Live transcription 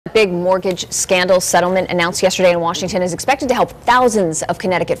Big mortgage scandal settlement announced yesterday in Washington is expected to help thousands of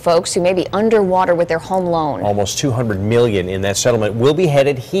Connecticut folks who may be underwater with their home loan. Almost $200 million in that settlement will be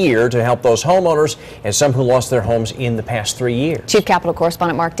headed here to help those homeowners and some who lost their homes in the past 3 years. Chief Capital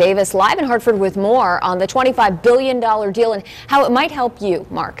Correspondent Mark Davis live in Hartford with more on the $25 billion deal and how it might help you.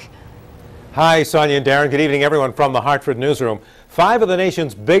 Mark. Hi, Sonia and Darren. Good evening, everyone, from the Hartford newsroom. 5 of the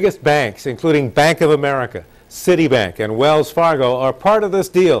nation's biggest banks, including Bank of America, Citibank, and Wells Fargo, are part of this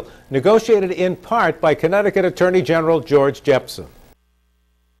deal, negotiated in part by Connecticut Attorney General George Jepsen.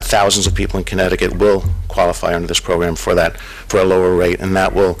 Thousands of people in Connecticut will qualify under this program for a lower rate, and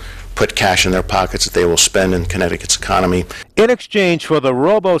that will put cash in their pockets that they will spend in Connecticut's economy. In exchange for the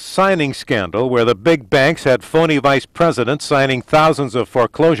robo-signing scandal, where the big banks had phony vice presidents signing thousands of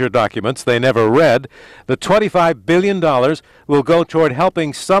foreclosure documents they never read, the $25 billion will go toward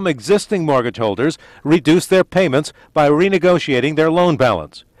helping some existing mortgage holders reduce their payments by renegotiating their loan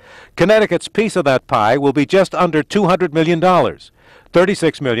balance. Connecticut's piece of that pie will be just under $200 million,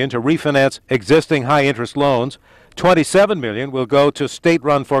 $36 million to refinance existing high-interest loans, $27 million will go to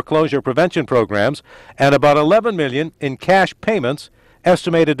state-run foreclosure prevention programs, and about $11 million in cash payments,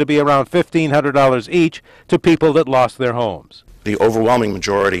 estimated to be around $1,500 each, to people that lost their homes. The overwhelming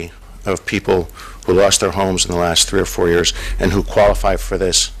majority of people who lost their homes in the last 3 or 4 years and who qualify for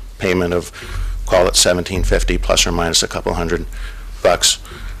this payment of, call it $1,750 plus or minus a couple $100,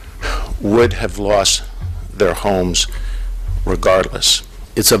 would have lost their homes regardless.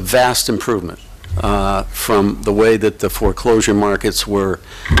 It's a vast improvement from the way that the foreclosure markets were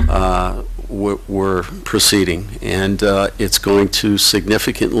proceeding, and it's going to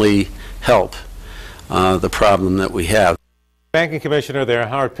significantly help the problem that we have. Banking Commissioner there,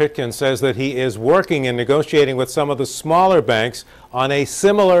 Howard Pitkin, says that he is working and negotiating with some of the smaller banks on a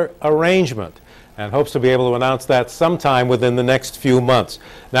similar arrangement and hopes to be able to announce that sometime within the next few months.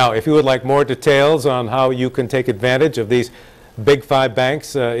 Now, if you would like more details on how you can take advantage of these Big 5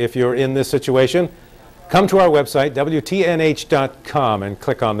 banks, if you're in this situation, come to our website, WTNH.com, and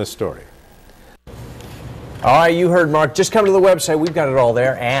click on this story. All right, you heard Mark. Just come to the website. We've got it all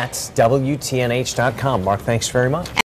there at WTNH.com. Mark, thanks very much.